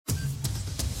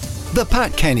The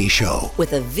Pat Kenny Show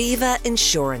with Aviva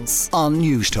Insurance on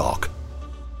News Talk.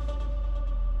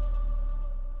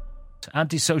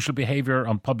 Antisocial behaviour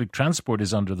on public transport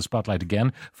is under the spotlight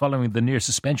again following the near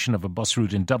suspension of a bus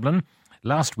route in Dublin.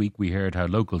 Last week we heard how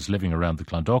locals living around the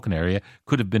Clondalkin area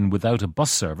could have been without a bus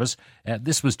service.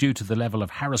 This was due to the level of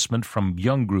harassment from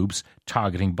young groups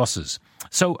targeting buses.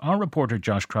 So our reporter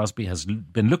Josh Crosbie has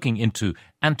been looking into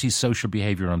antisocial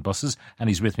behaviour on buses, and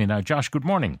he's with me now. Josh, good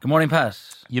morning. Good morning, Pat.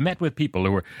 You met with people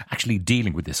who were actually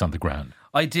dealing with this on the ground.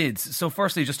 I did. So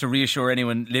firstly, just to reassure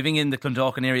anyone living in the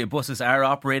Clondalkin area, buses are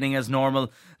operating as normal.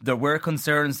 There were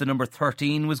concerns the number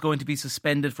 13 was going to be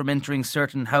suspended from entering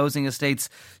certain housing estates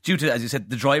due to, as you said,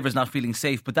 the drivers not feeling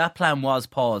safe. But that plan was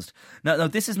paused. Now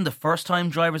this isn't the first time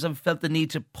drivers have felt the need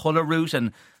to pull a route,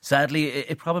 and sadly,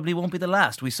 it probably won't be the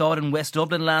last. We saw it in West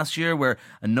Dublin last year, where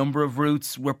a number of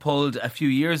routes were pulled a few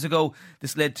years ago.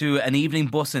 This led to an evening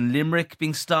bus in Limerick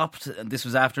being stopped. This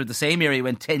was after the same area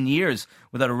went 10 years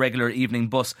without a regular evening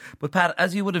bus. But Pat,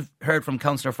 as you would have heard from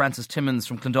Councillor Francis Timmins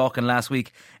from Clondalkin last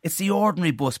week, it's the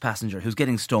ordinary bus passenger who's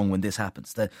getting stung when this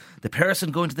happens. The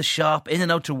person going to the shop, in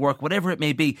and out to work, whatever it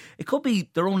may be. It could be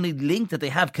their only link that they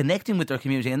have connecting with their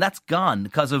community, and that's gone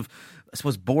because of, I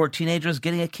suppose, bored teenagers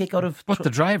getting a kick out of... But the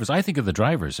drivers, I think of the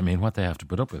drivers, I mean, what they have to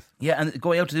put up with. Yeah, and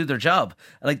going out to do their job.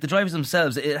 Like the drivers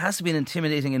themselves, it has to be an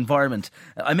intimidating environment.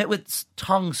 I met with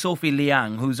Tong Sophie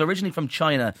Liang, who's originally from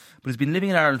China, but has been living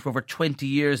in Ireland for over 20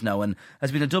 years now and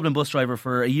has been a Dublin bus driver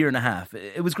for a year and a half.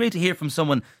 It was great to hear from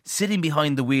someone sitting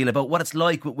behind the wheel about what it's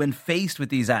like when faced with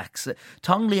these acts.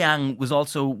 Tong Liang was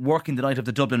also working the night of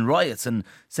the Dublin riots and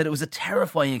said it was a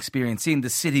terrifying experience seeing the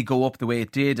city go up the way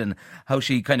it did, and how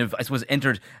she kind of, I suppose,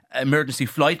 entered emergency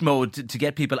flight mode to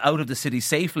get people out of the city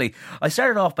safely. I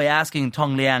started off by asking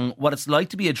Tong Liang what it's like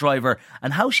to be a driver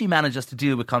and how she manages to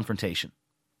deal with confrontation.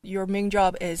 Your main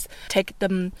job is take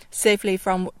them safely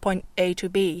from point A to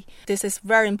B. This is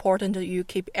very important that you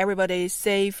keep everybody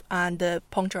safe and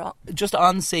punctual. Just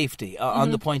on safety, on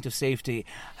the point of safety,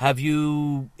 have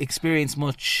you experienced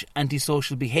much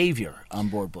antisocial behaviour on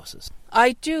board buses?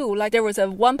 I do. Like there was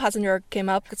one passenger came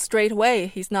up straight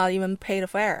away. He's not even paid a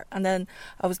fare. And then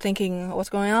I was thinking, what's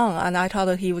going on? And I thought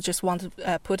that he would just want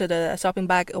to put the shopping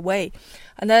bag away.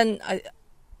 And then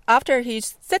after he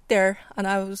sit there, and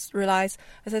I realized,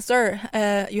 I said,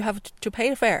 sir, you have to pay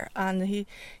the fare. And he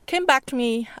came back to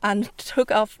me and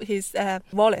took off his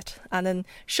wallet and then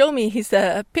showed me his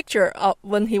picture of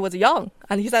when he was young.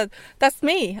 And he said, that's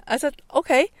me. I said,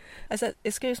 okay. I said,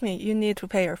 excuse me, you need to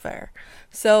pay your fare.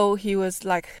 So he was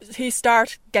like, he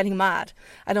started getting mad.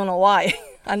 I don't know why.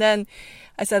 And then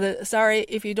I said, sorry,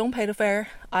 if you don't pay the fare,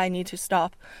 I need to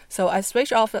stop. So I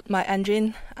switched off my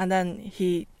engine and then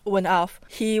he went off.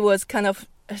 He was kind of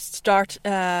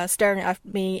staring at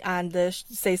me and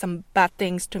say some bad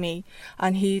things to me.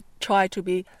 And he tried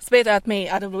to spit at me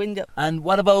out of the window. And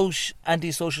what about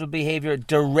antisocial behaviour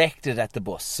directed at the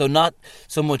bus? So not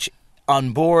so much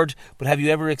on board, but have you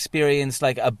ever experienced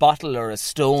like a bottle or a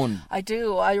stone? I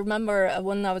do. I remember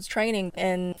when I was training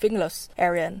in Finglas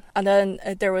area, and then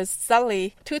there was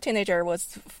suddenly two teenagers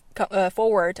was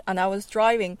forward, and I was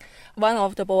driving. One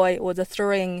of the boy was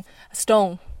throwing a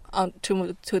stone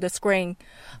to the screen,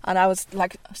 and I was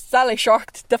like suddenly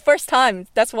shocked the first time.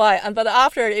 That's why. But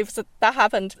after that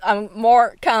happened, I'm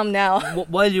more calm now.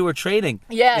 While you were training,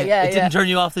 yeah. It didn't turn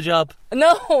you off the job.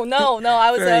 No.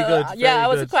 I was very good. I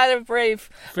was quite brave.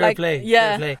 Fair play.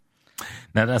 Yeah. Fair play.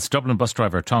 Now, that's Dublin bus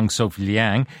driver Tong Sophie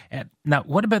Liang. Now,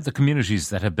 what about the communities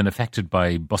that have been affected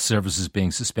by bus services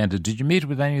being suspended? Did you meet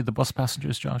with any of the bus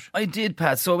passengers, Josh? I did,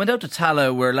 Pat. So I went out to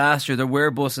Tala, where last year there were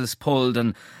buses pulled,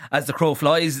 and as the crow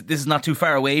flies, this is not too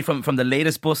far away from the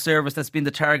latest bus service that's been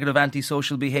the target of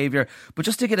antisocial behaviour. But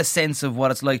just to get a sense of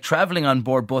what it's like travelling on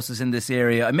board buses in this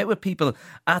area, I met with people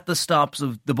at the stops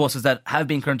of the buses that have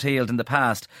been curtailed in the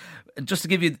past. Just to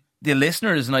give you the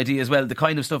listeners an idea as well, the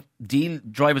kind of stuff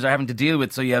drivers are having to deal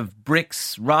with. So you have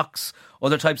bricks, rocks,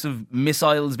 other types of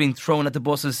missiles being thrown at the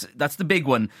buses. That's the big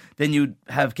one. Then you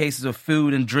have cases of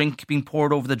food and drink being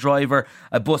poured over the driver.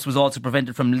 A bus was also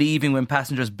prevented from leaving when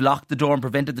passengers blocked the door and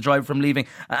prevented the driver from leaving.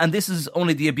 And this is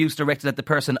only the abuse directed at the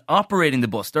person operating the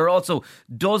bus. There are also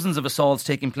dozens of assaults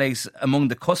taking place among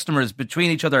the customers, between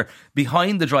each other,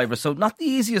 behind the driver. So not the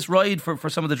easiest ride for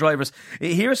some of the drivers.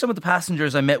 Here are some of the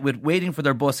passengers I met with waiting for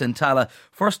their bus in Tala.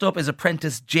 First up is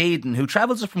apprentice Jaden, who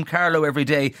travels from Carlow every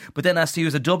day, but then has to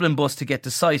use a Dublin bus to get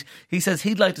to site. He says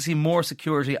he'd like to see more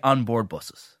security on board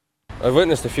buses. I've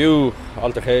witnessed a few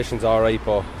altercations, alright,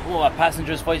 but... Are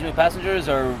passengers fighting with passengers,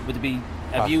 or would it be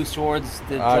abuse towards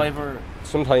the driver?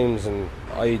 Sometimes, and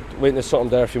I witnessed something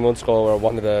there a few months ago where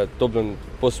one of the Dublin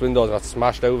bus windows got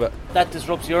smashed out of it. That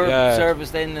disrupts your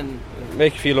service then, and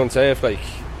make you feel unsafe. Like,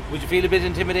 would you feel a bit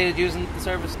intimidated using the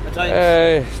service at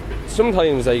times?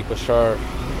 Sometimes, like, but sure,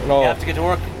 you know, you have to get to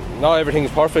work. Not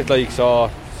everything's perfect, like,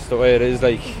 so it's the way it is.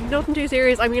 Like, nothing too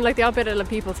serious. I mean, like the odd bit of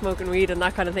people smoking weed and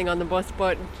that kind of thing on the bus,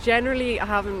 but generally I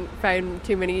haven't found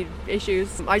too many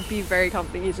issues. I'd be very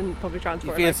confident using public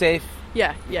transport. You feel safe?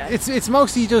 Yeah. It's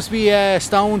mostly just be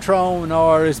stone thrown,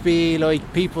 or it's be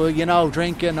like people, you know,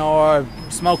 drinking or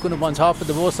smoking up on top of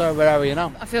the bus or whatever, you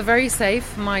know. I feel very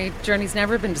safe. My journey's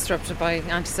never been disrupted by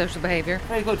antisocial behaviour.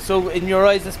 Very good. So in your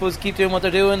eyes, I suppose, keep doing what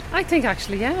they're doing? I think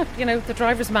actually, yeah. You know, the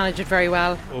drivers manage it very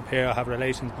well. Up here I have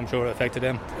relations, I'm sure it affected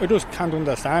them. I just can't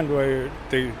understand why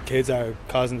the kids are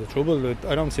causing the trouble.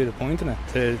 I don't see the point in it,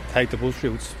 to take the bus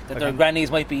routes. That their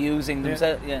grannies might be using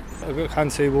themselves, I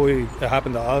can't see why it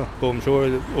happened at all, but I'm sure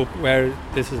that up where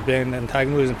this has been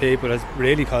antagonising people has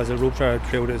really caused a rupture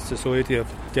through the society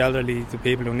of the elderly, the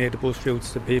people who need the bus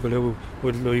routes, the people who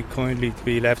would like kindly to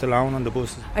be left alone on the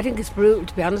buses. I think it's brutal,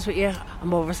 to be honest with you.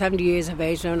 I'm over 70 years of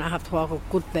age now and I have to walk a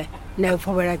good bit now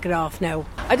for where I get off now.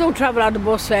 I don't travel on the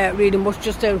bus really much,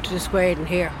 just down to the square in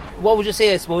here. What would you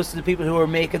say, I suppose, to the people who are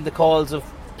making the calls of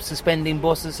suspending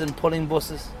buses and pulling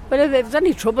buses? Well, if there's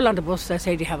any trouble on the bus, I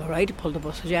say they have a right to pull the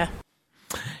buses, yeah.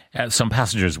 Some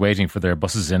passengers waiting for their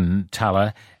buses in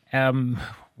Tallaght.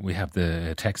 We have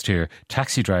the text here.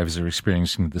 Taxi drivers are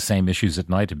experiencing the same issues at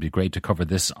night. It'd be great to cover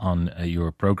this on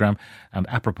your programme. And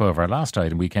apropos of our last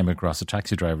item, we came across a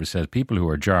taxi driver who said people who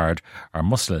are jarred are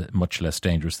much less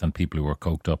dangerous than people who are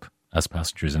coked up as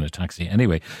passengers in a taxi.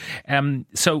 Anyway,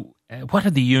 so what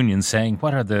are the unions saying?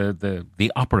 What are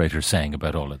the operators saying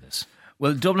about all of this?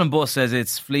 Well, Dublin Bus says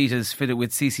its fleet is fitted with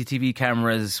CCTV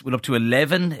cameras with up to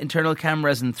 11 internal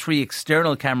cameras and 3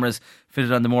 external cameras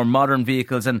fitted on the more modern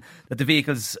vehicles, and that the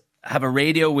vehicles have a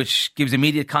radio which gives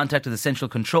immediate contact to the central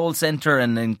control centre,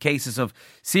 and in cases of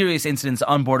serious incidents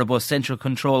on board a bus, central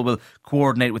control will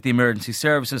coordinate with the emergency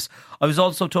services. I was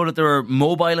also told that there are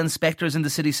mobile inspectors in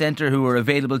the city centre who are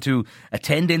available to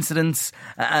attend incidents,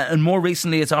 and more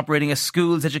recently it's operating a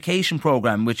schools education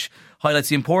programme which highlights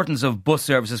the importance of bus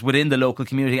services within the local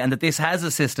community, and that this has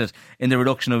assisted in the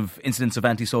reduction of incidents of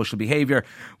antisocial behaviour.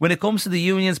 When it comes to the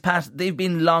unions, Pat, they've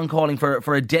been long calling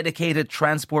for a dedicated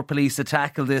transport police to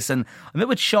tackle this, and I met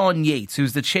with Sean Yates,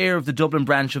 who's the chair of the Dublin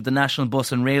branch of the National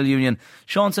Bus and Rail Union.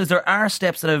 Sean says there are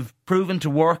steps that have proven to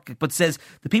work, but says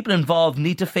the people involved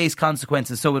need to face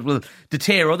consequences so it will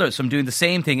deter others from doing the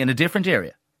same thing in a different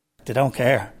area. They don't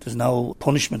care. There's no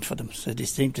punishment for them, so they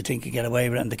seem to think they get away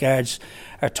with it, and the guards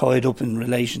are tied up in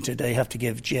relation to they have to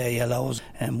give GALOs,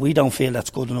 and we don't feel that's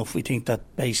good enough. We think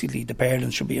that basically the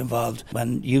parents should be involved.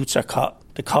 When youths are caught,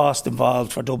 the cost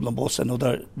involved for Dublin Bus and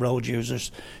other road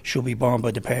users should be borne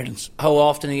by the parents. How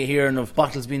often are you hearing of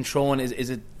bottles being thrown? Is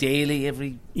it daily,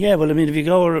 every... Yeah, well, I mean, if you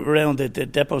go around the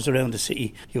depots around the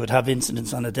city, you would have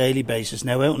incidents on a daily basis.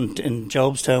 Now, out in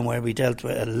Jobstown, where we dealt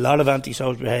with a lot of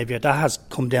antisocial behaviour, that has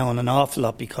come down an awful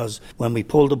lot, because when we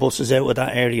pulled the buses out of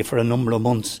that area for a number of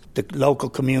months, the local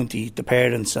community, the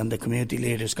parents and the community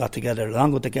leaders got together,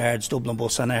 along with the guards, Dublin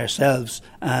Bus and ourselves,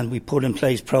 and we put in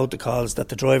place protocols that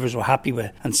the drivers were happy with.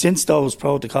 And since those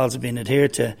protocols have been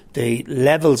adhered to, the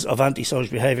levels of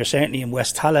antisocial behaviour, certainly in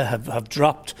West Tallaght, have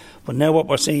dropped. But now what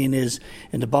we're seeing is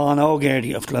in the Barnog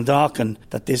area of Clondalkin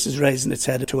that this is raising its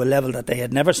head to a level that they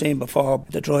had never seen before.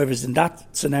 The drivers in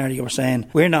that scenario were saying,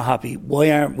 we're not happy,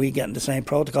 why aren't we getting the same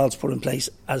protocols put in place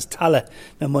as Tallaght?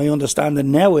 Now, my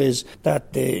understanding now is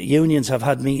that the unions have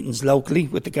had meetings locally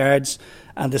with the guards,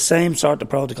 and the same sort of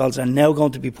protocols are now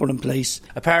going to be put in place.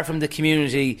 Apart from the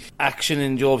community action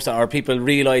in Jobstown, or people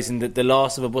realising that the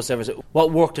loss of a bus service,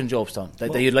 what worked in Jobstown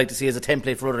that you'd like to see as a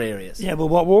template for other areas? Yeah, well,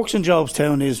 what works in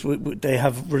Jobstown is they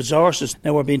have resources.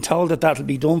 Now, we're being told that will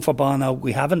be done for Barnog.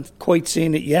 We haven't quite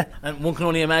seen it yet. And one can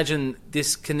only imagine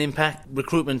this can impact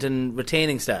recruitment and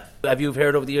retaining staff. Have you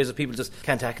heard over the years that people just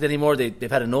can't tackle it anymore?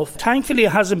 They've had enough? Thankfully,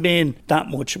 it hasn't been that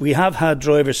much. We have had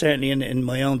drivers, certainly in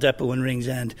my own depot in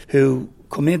Ringsend, who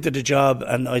come into the job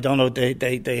and I don't know,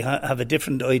 they have a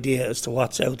different idea as to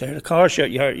what's out there. Of course,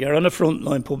 you're on a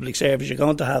frontline public service. You're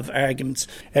going to have arguments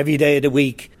every day of the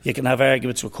week. You can have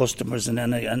arguments with customers and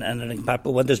anything like that.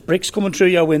 But when there's bricks coming through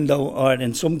your window, or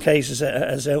in some cases,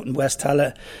 as out in West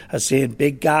Tallaght, I've seen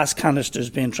big gas canisters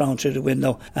being thrown through the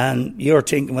window, and you're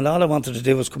thinking, well, all I wanted to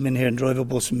do was come in here and drive a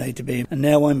bus from A to B, and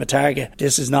now I'm a target.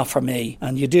 This is not for me.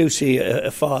 And you do see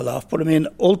a fall off. But I mean,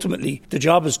 ultimately, the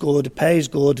job is good, the pay is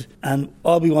good, and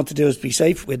all we want to do is be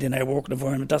safe within our working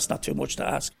environment. That's not too much to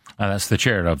ask. That's the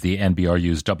chair of the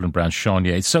NBRU's Dublin branch, Sean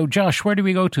Yates. So, Josh, where do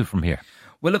we go to from here?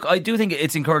 Well, look, I do think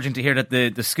it's encouraging to hear that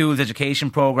the school's education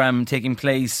programme taking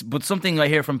place, but something I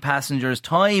hear from passengers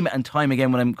time and time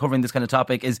again when I'm covering this kind of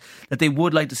topic is that they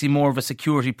would like to see more of a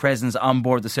security presence on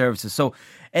board the services. So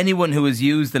anyone who has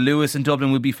used the Lewis in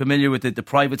Dublin would be familiar with the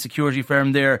private security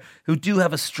firm there, who do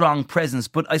have a strong presence.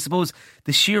 But I suppose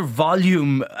the sheer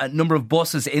volume, number of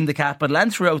buses in the capital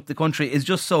and throughout the country is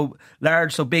just so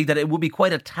large, so big, that it would be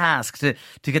quite a task to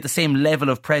get the same level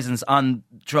of presence on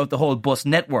throughout the whole bus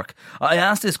network. I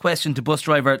asked this question to bus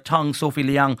driver Tong Sophie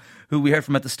Liang, who we heard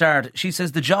from at the start. She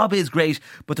says the job is great,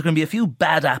 but there can be a few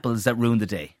bad apples that ruin the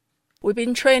day. We've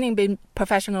been training being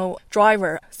professional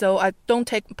driver, so I don't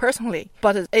take it personally,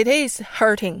 but it is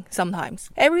hurting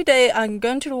sometimes. Every day I'm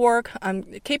going to work, I'm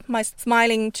keep my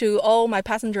smiling to all my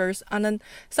passengers, and then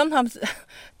sometimes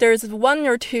there's one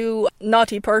or two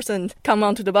naughty person come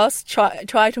onto the bus,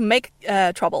 try to make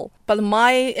trouble. But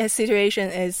my situation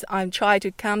is I'm trying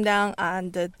to calm down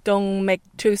and don't make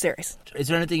too serious. Is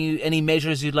there any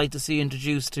measures you'd like to see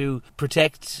introduced to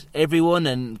protect everyone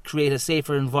and create a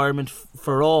safer environment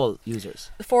for all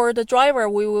users? For the driver,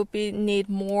 we will need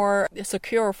more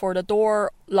secure for the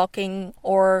door locking,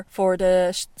 or for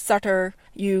the shutter.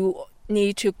 You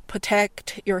need to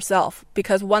protect yourself,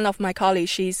 because one of my colleagues,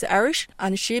 she's Irish,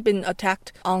 and she'd been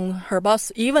attacked on her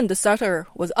bus. Even the shutter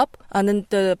was up, and then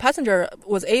the passenger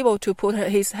was able to put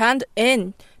his hand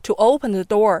in to open the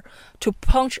door to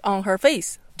punch on her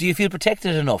face. Do you feel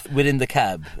protected enough within the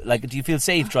cab? Like, do you feel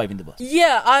safe driving the bus?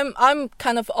 Yeah, I'm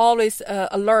kind of always an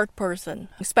alert person,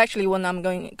 especially when I'm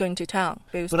going to town.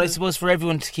 But I suppose for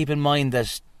everyone to keep in mind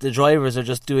that the drivers are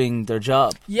just doing their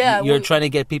job. Yeah, you're trying to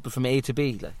get people from A to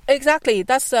B. Like. Exactly.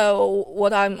 That's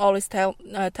what I'm always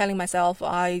telling myself.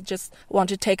 I just want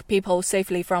to take people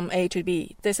safely from A to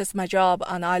B. This is my job,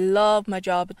 and I love my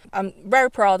job. I'm very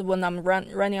proud when I'm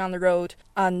running on the road,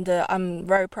 and I'm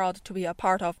very proud to be a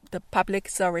part of the public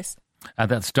service.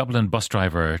 And that's Dublin bus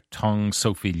driver Tong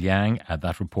Sophie Liang, and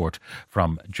that report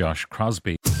from Josh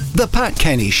Crosbie. The Pat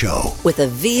Kenny Show with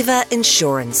Aviva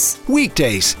Insurance.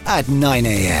 Weekdays at 9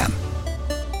 a.m.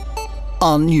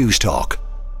 on News Talk.